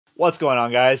What's going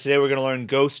on, guys? Today we're going to learn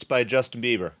Ghost by Justin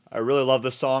Bieber. I really love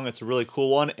this song. It's a really cool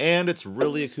one, and it's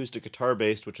really acoustic guitar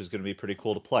based, which is going to be pretty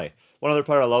cool to play. One other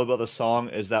part I love about this song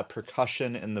is that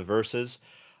percussion in the verses.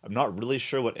 I'm not really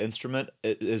sure what instrument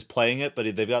it is playing it,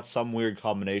 but they've got some weird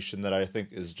combination that I think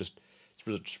is just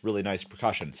really nice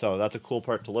percussion. So that's a cool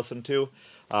part to listen to.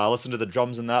 Listen to the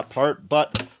drums in that part,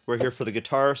 but we're here for the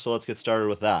guitar, so let's get started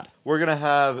with that. We're going to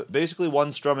have basically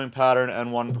one strumming pattern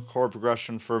and one chord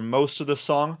progression for most of this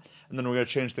song, and then we're going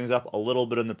to change things up a little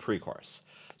bit in the pre-chorus.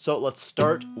 So let's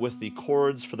start with the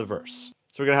chords for the verse.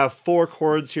 So we're going to have 4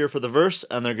 chords here for the verse,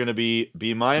 and they're going to be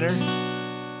B minor,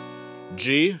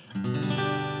 G,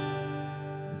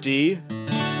 D,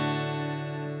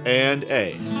 and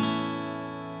A.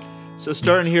 So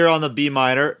starting here on the B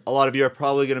minor, a lot of you are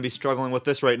probably going to be struggling with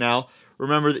this right now.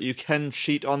 Remember that you can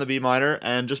cheat on the B minor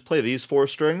and just play these 4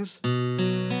 strings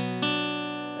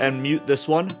and mute this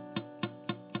one,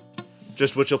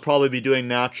 just which you'll probably be doing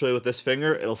naturally with this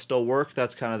finger. It'll still work.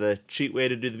 That's kind of the cheat way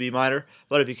to do the B minor.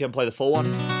 But if you can play the full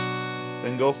one,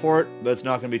 then go for it. But it's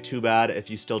not going to be too bad if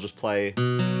you still just play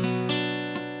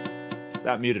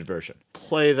that muted version.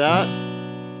 Play that,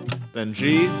 then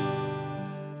G,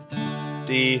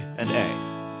 D, and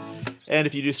A. And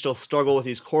if you do still struggle with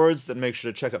these chords, then make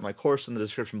sure to check out my course in the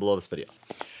description below this video.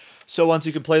 So once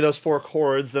you can play those 4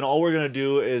 chords, then all we're going to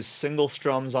do is single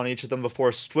strums on each of them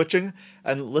before switching,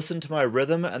 and listen to my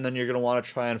rhythm, and then you're going to want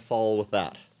to try and follow with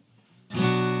that.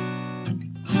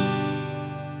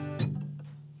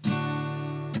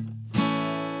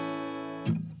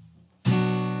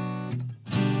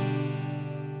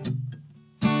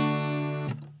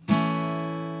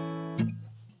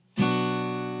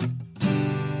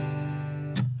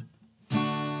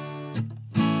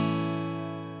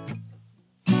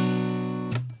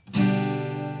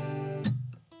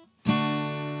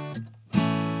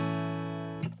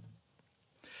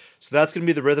 So that's going to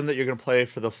be the rhythm that you're going to play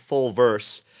for the full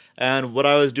verse. And what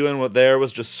I was doing there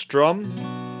was just strum,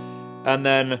 and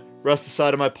then rest the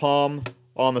side of my palm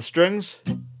on the strings,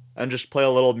 and just play a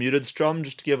little muted strum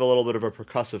just to give a little bit of a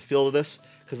percussive feel to this,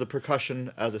 because the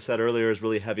percussion, as I said earlier, is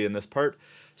really heavy in this part.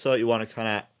 So you want to kind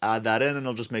of add that in, and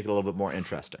it'll just make it a little bit more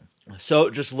interesting. So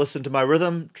just listen to my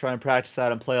rhythm, try and practice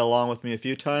that and play along with me a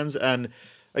few times. And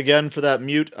again, for that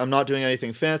mute, I'm not doing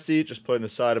anything fancy, just putting the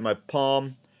side of my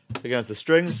palm against the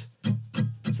strings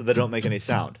so they don't make any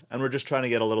sound. And we're just trying to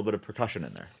get a little bit of percussion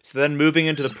in there. So then moving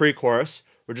into the pre-chorus,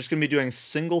 we're just going to be doing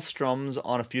single strums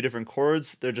on a few different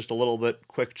chords. They're just a little bit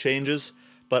quick changes,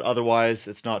 but otherwise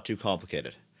it's not too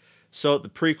complicated. So the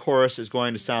pre-chorus is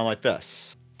going to sound like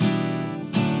this.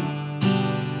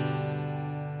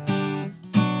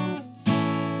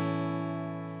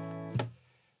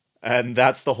 And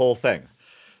that's the whole thing.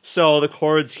 So the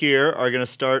chords here are going to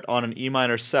start on an E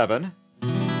minor 7,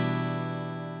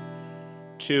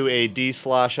 to a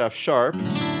D/F sharp,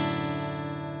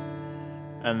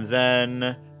 and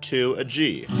then to a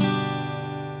G.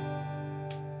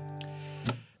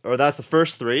 Or that's the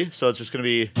first 3, so it's just going to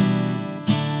be...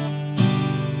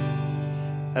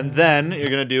 And then you're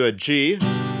going to do a G,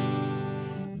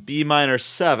 B minor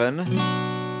 7,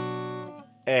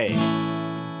 A.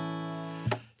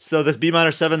 So this B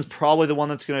minor 7 is probably the one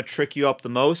that's going to trick you up the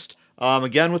most.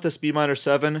 Again, with this B minor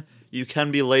 7, you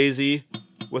can be lazy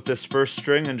with this first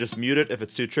string and just mute it if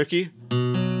it's too tricky.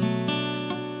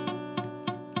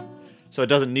 So it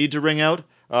doesn't need to ring out.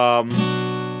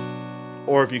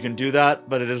 Or if you can do that,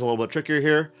 but it is a little bit trickier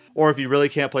here. Or if you really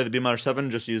can't play the B minor 7,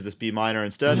 just use this B minor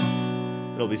instead.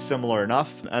 It'll be similar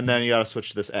enough. And then you gotta switch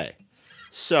to this A.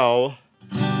 So...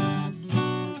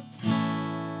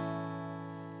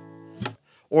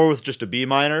 or with just a B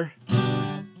minor.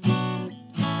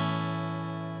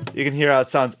 You can hear how it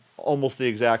sounds almost the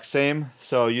exact same,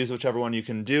 so use whichever one you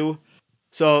can do.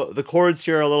 So the chords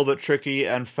here are a little bit tricky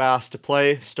and fast to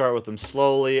play. Start with them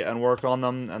slowly and work on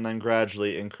them, and then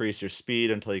gradually increase your speed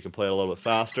until you can play it a little bit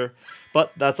faster.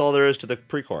 But that's all there is to the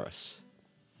pre-chorus.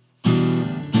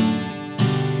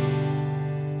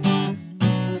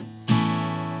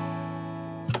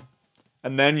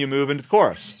 And then you move into the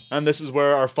chorus, and this is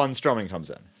where our fun strumming comes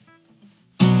in.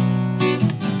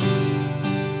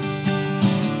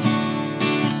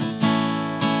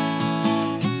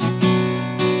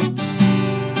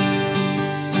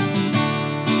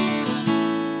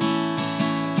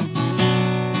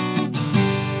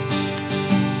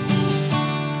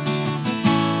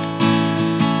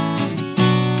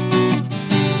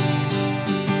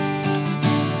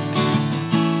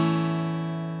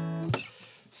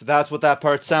 So that's what that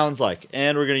part sounds like.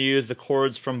 And we're going to use the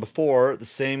chords from before, the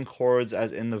same chords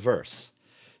as in the verse.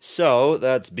 So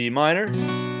that's B minor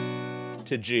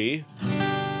to G,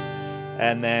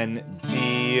 and then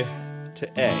D to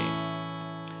A.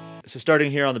 So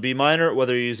starting here on the B minor,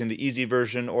 whether you're using the easy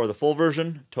version or the full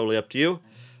version, totally up to you,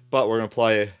 but we're going to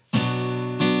play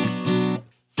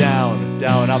down,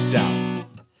 down, up, down.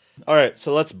 Alright,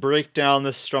 so let's break down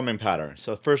this strumming pattern.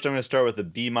 So first I'm going to start with the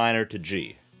B minor to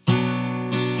G.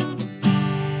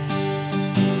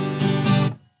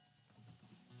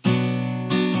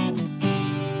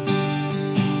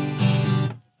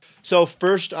 So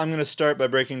first I'm going to start by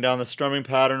breaking down the strumming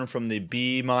pattern from the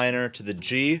B minor to the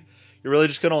G. You're really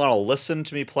just going to want to listen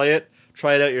to me play it,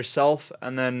 try it out yourself,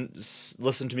 and then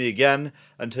listen to me again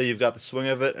until you've got the swing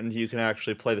of it and you can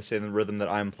actually play the same rhythm that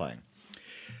I'm playing.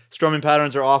 Strumming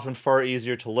patterns are often far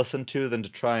easier to listen to than to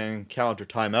try and count or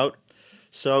time out.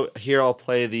 So here I'll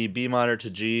play the B minor to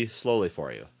G slowly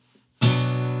for you.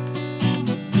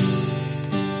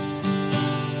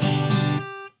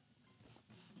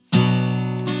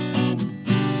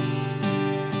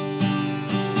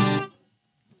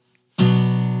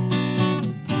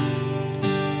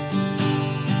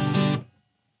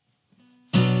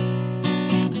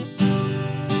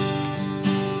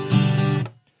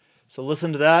 So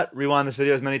listen to that, rewind this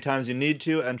video as many times as you need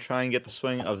to, and try and get the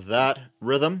swing of that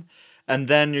rhythm. And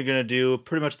then you're going to do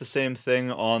pretty much the same thing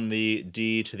on the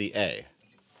D to the A.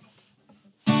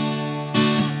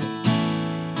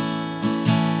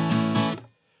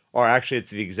 Or actually,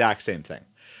 it's the exact same thing.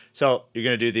 So you're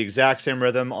going to do the exact same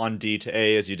rhythm on D to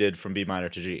A as you did from B minor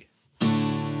to G.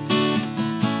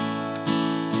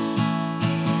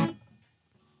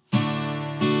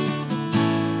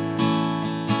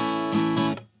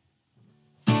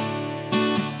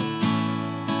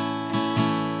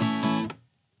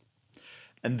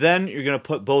 And then you're going to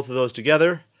put both of those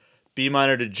together. B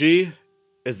minor to G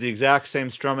is the exact same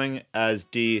strumming as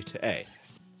D to A.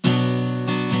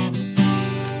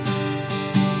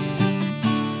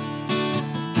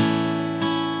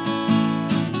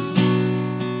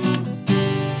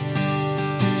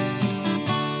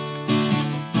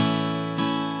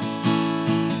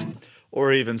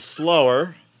 Or even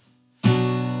slower.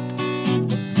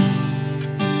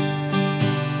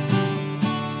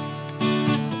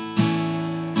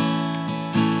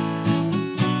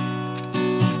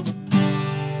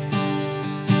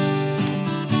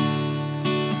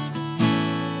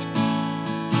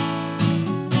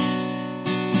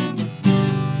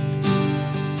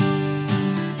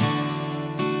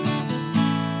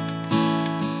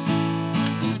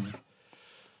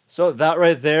 So that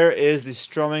right there is the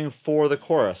strumming for the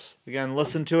chorus. Again,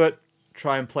 listen to it,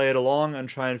 try and play it along, and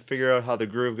try and figure out how the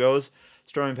groove goes.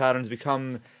 Strumming patterns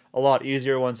become a lot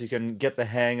easier once you can get the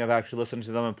hang of actually listening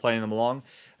to them and playing them along.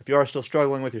 If you are still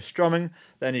struggling with your strumming,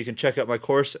 then you can check out my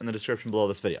course in the description below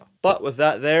this video. But with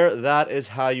that there, that is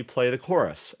how you play the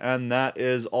chorus, and that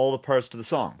is all the parts to the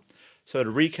song. So to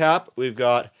recap, we've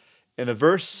got in the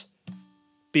verse,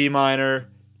 B minor,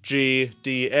 G,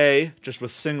 D, A, just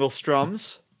with single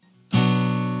strums.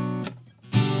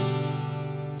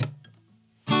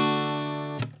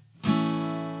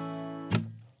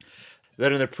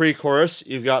 Then in the pre-chorus,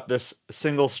 you've got this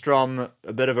single strum,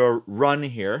 a bit of a run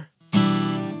here.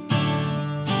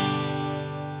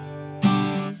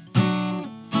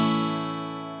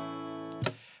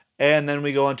 And then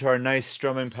we go into our nice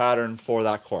strumming pattern for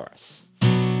that chorus.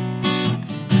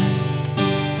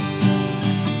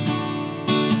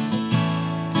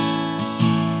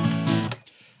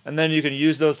 And then you can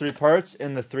use those three parts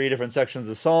in the three different sections of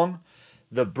the song.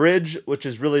 The bridge, which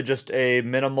is really just a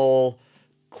minimal,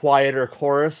 quieter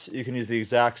chorus, you can use the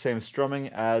exact same strumming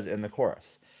as in the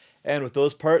chorus. And with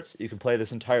those parts, you can play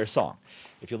this entire song.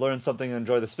 If you learned something and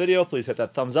enjoyed this video, please hit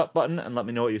that thumbs up button and let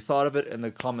me know what you thought of it in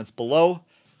the comments below.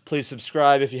 Please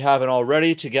subscribe if you haven't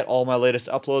already to get all my latest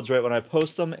uploads right when I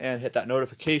post them, and hit that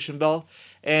notification bell.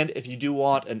 And if you do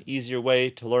want an easier way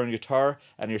to learn guitar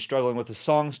and you're struggling with the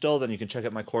song still, then you can check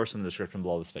out my course in the description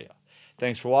below this video.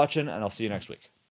 Thanks for watching, and I'll see you next week.